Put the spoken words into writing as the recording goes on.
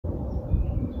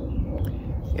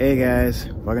Hey guys,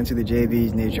 welcome to the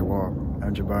JB's Nature Walk.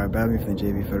 I'm Jabbar Bellamy from the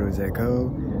JBPhotos.co,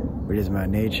 which is my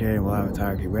nature and wildlife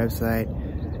photography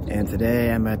website. And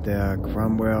today I'm at the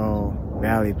Cromwell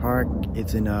Valley Park.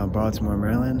 It's in Baltimore,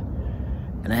 Maryland.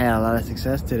 And I had a lot of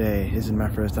success today. This is my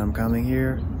first time coming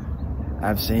here.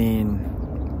 I've seen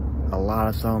a lot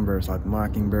of songbirds like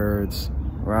mockingbirds,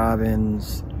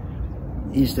 robins,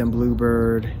 eastern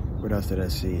bluebird. What else did I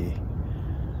see?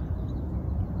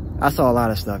 I saw a lot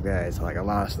of stuff, guys, like a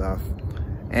lot of stuff.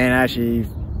 And I actually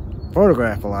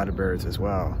photographed a lot of birds as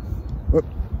well. Whoop,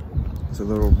 it's a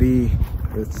little bee.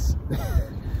 It's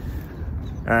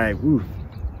all right, woo.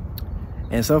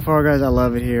 And so far, guys, I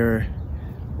love it here.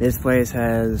 This place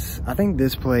has, I think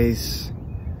this place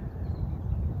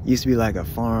used to be like a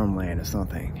farmland or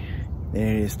something.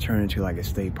 Then it is turned into like a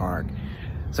state park.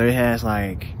 So it has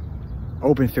like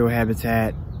open field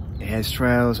habitat. It has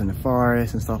trails in the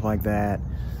forest and stuff like that.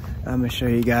 I'm gonna show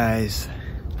you guys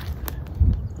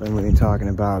what I'm really talking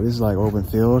about. This is like open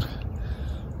field.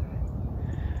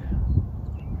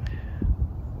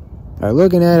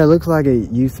 Looking at it, looks like it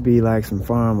used to be like some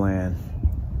farmland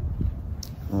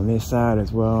on this side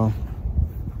as well.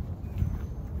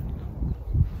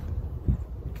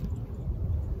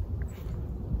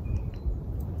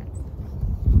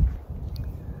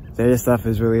 So this stuff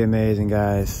is really amazing,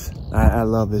 guys. I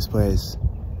love this place.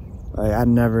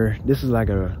 Like this is like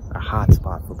a hot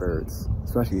spot for birds,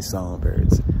 especially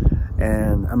songbirds.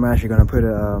 And I'm actually gonna put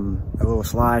a little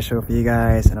slideshow for you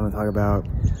guys, and I'm gonna talk about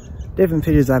different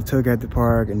pictures I've took at the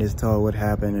park and just tell what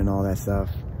happened and all that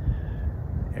stuff.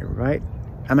 And right,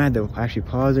 I'm gonna have to actually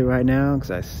pause it right now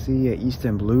because I see an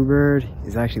eastern bluebird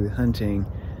is actually hunting,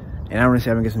 and I want to see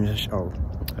if I can get some. Oh,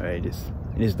 all right, it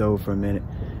just dove for a minute.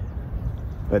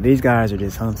 But these guys are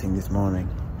just hunting this morning.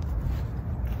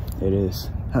 It is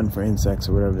hunting for insects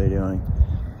or whatever they're doing.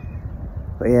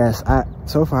 But yes,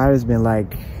 so far it's been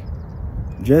like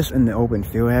just in the open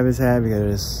field habitat,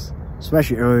 because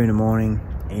especially early in the morning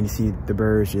and you see the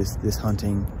birds just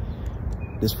hunting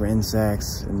just for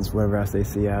insects and just whatever else they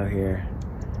see out here.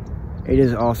 It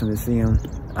is awesome to see them.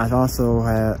 I've also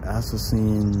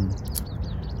seen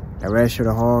a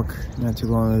red-shouldered hawk not too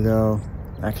long ago.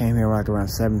 I came here like around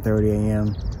 7:30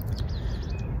 a.m.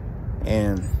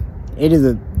 and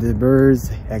the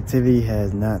birds activity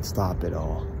has not stopped at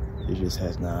all. It just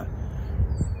has not.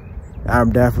 I'll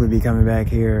definitely be coming back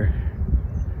here.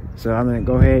 So I'm gonna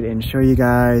go ahead and show you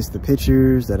guys the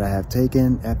pictures that I have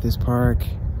taken at this park,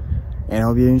 and I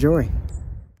hope you enjoy.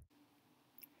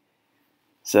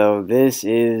 So this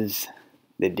is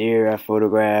the deer I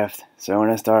photographed. So when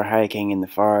I start hiking in the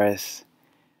forest,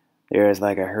 there's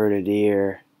like a herd of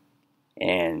deer,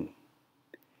 and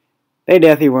they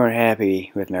definitely weren't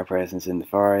happy with my presence in the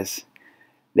forest.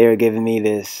 They were giving me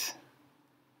this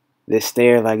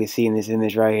stare like you see in this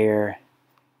image right here.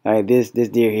 Like this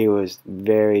deer here was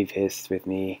very pissed with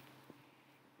me.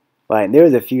 Like there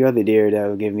was a few other deer that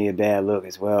would give me a bad look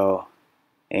as well,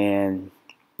 and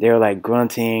they were like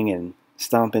grunting and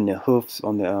stomping their hoofs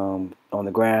on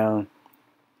the ground,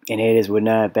 and they just would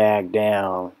not back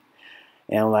down.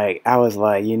 And I was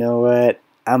like, you know what?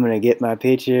 I'm gonna get my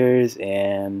pictures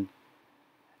and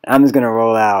I'm just gonna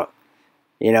roll out.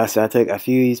 You know, so I took a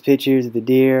few of these pictures of the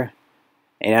deer,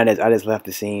 and I just left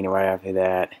the scene right after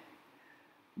that.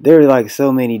 There were like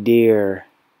so many deer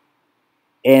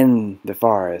in the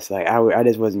forest. Like I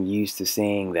just wasn't used to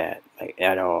seeing that like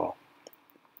at all.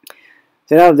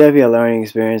 So that was definitely a learning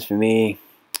experience for me.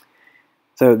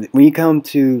 So when you come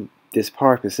to this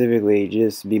park specifically,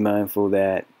 just be mindful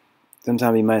that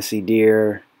sometimes you might see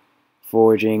deer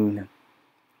foraging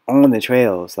on the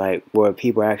trails, like where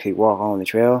people actually walk on the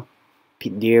trail.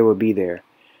 Deer will be there.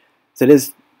 So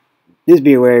just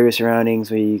be aware of your surroundings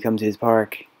when you come to this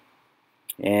park,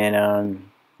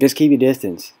 and just keep your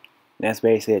distance. That's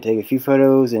basically it. Take a few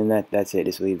photos, and that's it.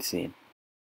 Just leave the scene.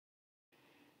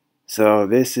 So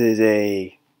this is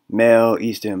a male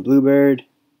eastern bluebird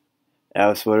I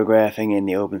was photographing in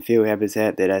the open field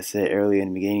habitat that I said earlier in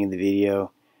the beginning of the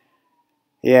video.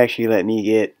 He actually let me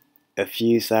get a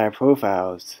few side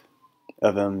profiles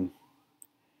of him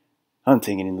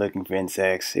hunting and looking for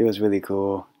insects. It was really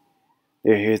cool.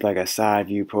 Here's like a side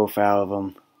view profile of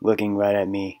him looking right at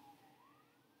me.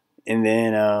 And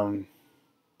then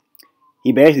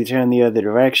he basically turned the other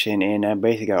direction, and I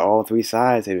basically got all three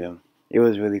sides of him. It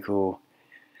was really cool.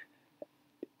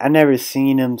 I never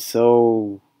seen him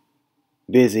so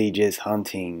busy just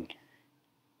hunting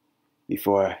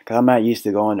before, because I'm not used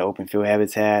to going to open field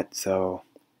habitat. So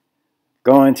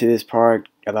going to this park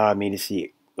allowed me to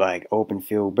see like open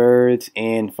field birds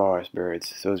and forest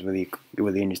birds. So it was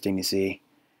really interesting to see.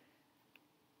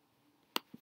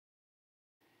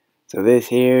 So this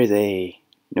here is a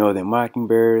northern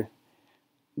mockingbird.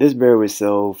 This bird was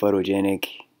so photogenic,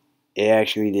 it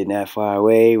actually did not fly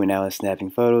away when I was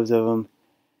snapping photos of him.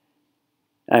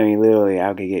 I mean, literally,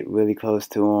 I could get really close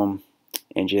to him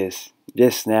and just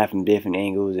snap from different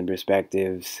angles and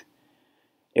perspectives.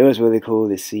 It was really cool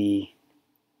to see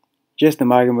just the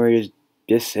mockingbird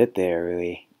just sit there,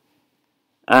 really.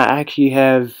 I actually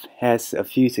have had a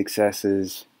few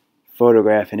successes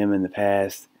photographing them in the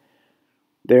past.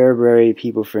 They're very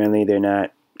people friendly. They're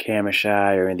not camera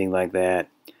shy or anything like that.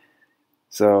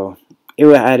 So I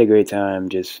had a great time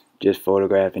just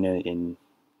photographing it and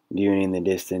viewing in the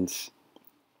distance.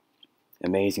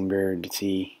 Amazing bird to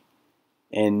see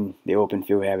in the open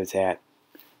field habitat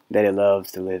that it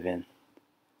loves to live in.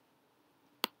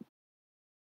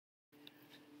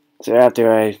 So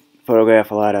after I photographed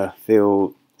a lot of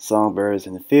field songbirds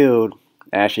in the field,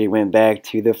 I actually went back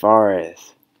to the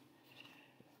forest.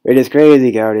 It is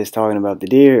crazy. I was talking about the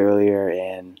deer earlier,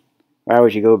 and why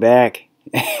would you go back,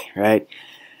 right?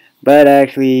 But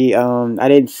actually, I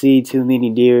didn't see too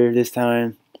many deer this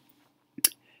time.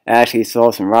 I actually saw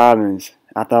some robins.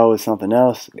 I thought it was something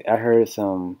else. I heard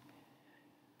some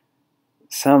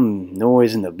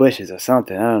noise in the bushes or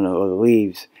something. I don't know, or the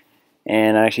leaves.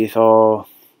 And I actually saw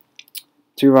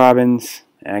two robins.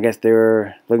 And I guess they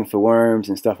were looking for worms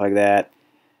and stuff like that.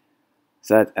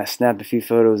 So I snapped a few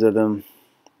photos of them.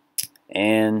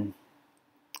 And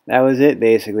that was it,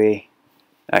 basically.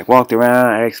 I walked around.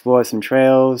 I explored some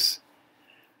trails.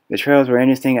 The trails were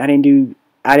interesting. I was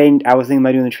thinking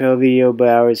about doing the trail video, but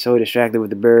I was so distracted with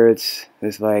the birds.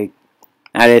 It's like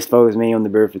I just focused mainly on the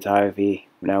bird photography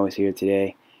when I was here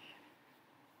today.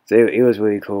 So it was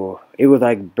really cool. It was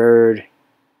like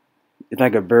it's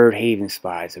like a bird haven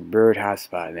spot. It's a bird hot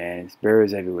spot, man. It's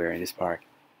birds everywhere in this park.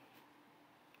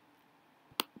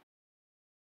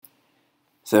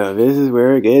 So this is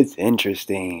where it gets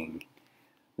interesting.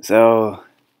 So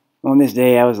on this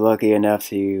day, I was lucky enough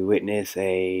to witness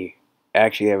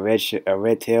actually a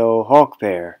red-tailed hawk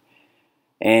pair,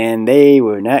 and they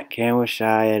were not camera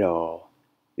shy at all.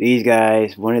 These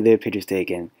guys wanted their pictures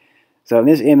taken. So in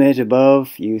this image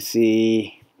above, you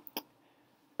see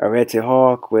a red-tailed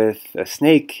hawk with a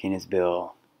snake in his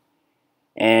bill,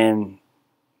 and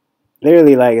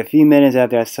literally like a few minutes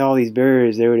after I saw these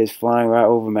birds, they were just flying right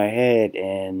over my head,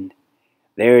 and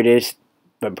they were just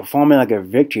performing like a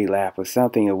victory lap or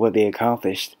something of what they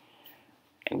accomplished,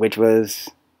 which was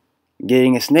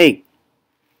getting a snake.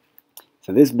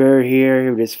 So this bird here, he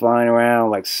was just flying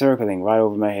around like circling right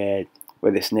over my head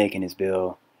with a snake in his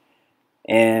bill.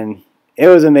 And it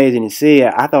was amazing to see.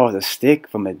 I thought it was a stick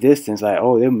from a distance, like,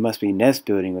 oh, there must be nest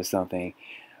building or something.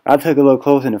 I took a look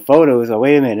closer in the photos, like,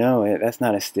 wait a minute, no, that's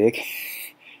not a stick.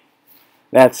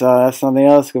 That's something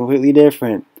else completely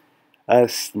different. A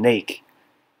snake.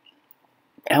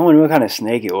 I wonder what kind of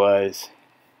snake it was.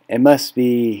 It must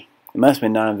be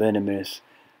non-venomous.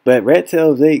 But red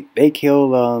tails, they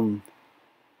kill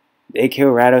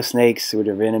rattlesnakes with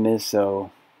their venomous,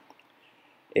 so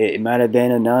it might have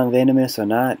been a non-venomous or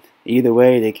not. Either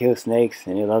way, they kill snakes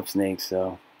and they love snakes.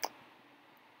 So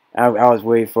I was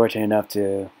very fortunate enough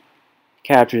to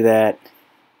capture that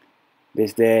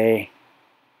this day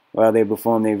while they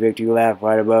performed their victory lap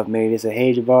right above me. They said,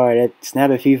 "Hey Jabbar,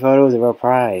 snap a few photos of our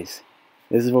prize.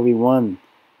 This is what we won."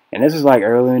 And this was like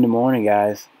early in the morning,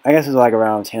 guys. I guess it was like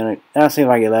around 10, I'll say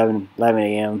like 11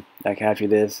 a.m. I captured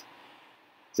this.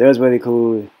 So it was really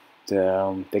cool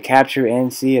to capture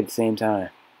and see at the same time.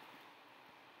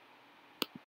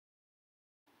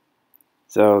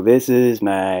 So this is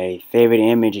my favorite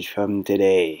image from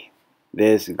today.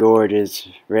 This gorgeous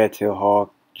red-tailed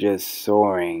hawk just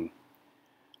soaring.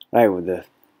 Like with the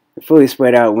fully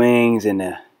spread out wings and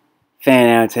the fan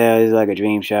out tail. This is like a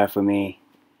dream shot for me.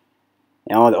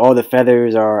 And all the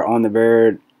feathers are on the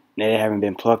bird. They haven't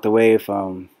been plucked away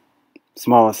from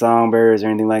smaller songbirds or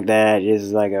anything like that. This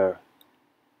is like a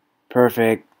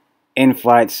perfect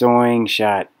in-flight soaring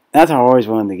shot. That's what I always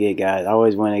wanted to get, guys. I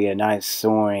always wanted to get a nice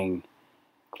soaring,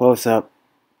 close-up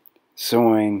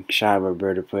soaring shot of a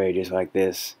bird of prey just like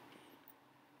this.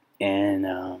 And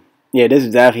yeah, this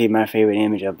is definitely my favorite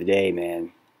image of the day,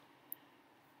 man.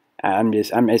 I'm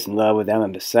just in love with it. I'm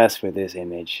obsessed with this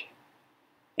image.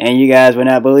 And you guys will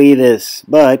not believe this,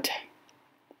 but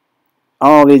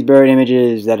all these bird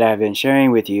images that I've been sharing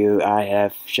with you, I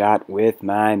have shot with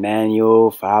my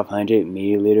manual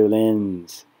 500mm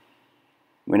lens.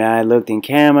 When I looked in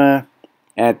camera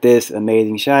at this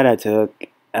amazing shot I took,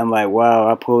 I'm like,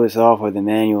 wow, I pulled this off with a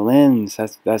manual lens.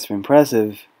 That's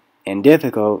impressive and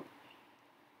difficult.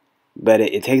 But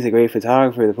it takes a great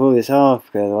photographer to pull this off,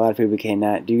 because a lot of people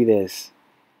cannot do this.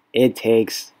 It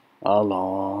takes a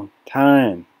long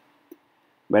time.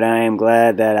 But I am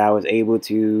glad that I was able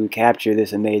to capture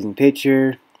this amazing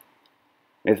picture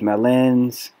with my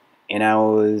lens, and I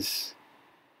was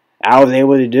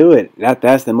able to do it.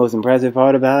 That's the most impressive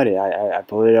part about it. I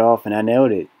pulled it off and I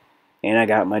nailed it. And I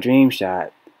got my dream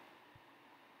shot.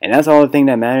 And that's all the thing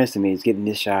that matters to me is getting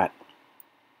this shot.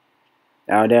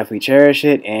 I'll definitely cherish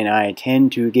it, and I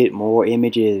intend to get more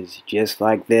images just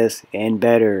like this and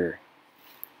better.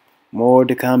 More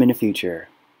to come in the future.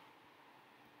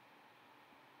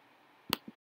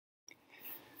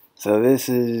 So this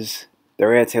is the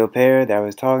red-tailed parrot that I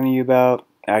was talking to you about.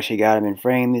 I actually got him in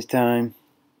frame this time.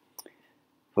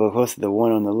 For close to the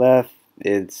one on the left,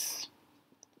 it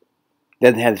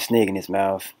doesn't have the snake in its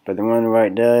mouth, but the one on the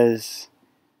right does.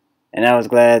 And I was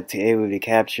glad to be able to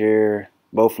capture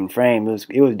both in frame.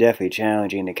 It was definitely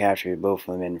challenging to capture both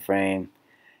of them in frame.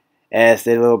 As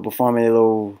they performing a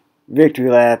little victory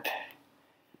lap,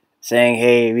 saying,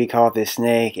 "Hey, we caught this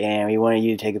snake, and we wanted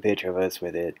you to take a picture of us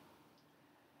with it."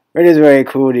 It is very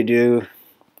cool to do.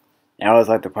 I always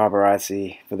like the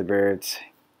paparazzi for the birds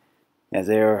as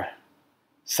they are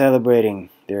celebrating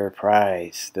their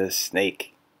prize, the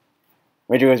snake,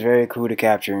 which was very cool to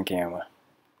capture in camera.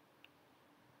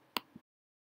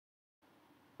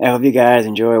 I hope you guys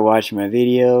enjoy watching my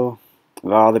video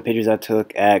of all the pictures I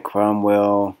took at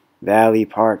Cromwell Valley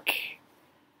Park.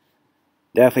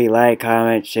 Definitely like,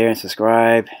 comment, share, and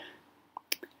subscribe.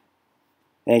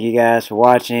 Thank you guys for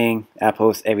watching. I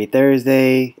post every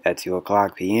Thursday at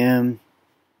 2:00 p.m.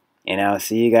 And I'll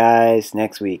see you guys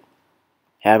next week.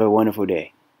 Have a wonderful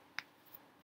day.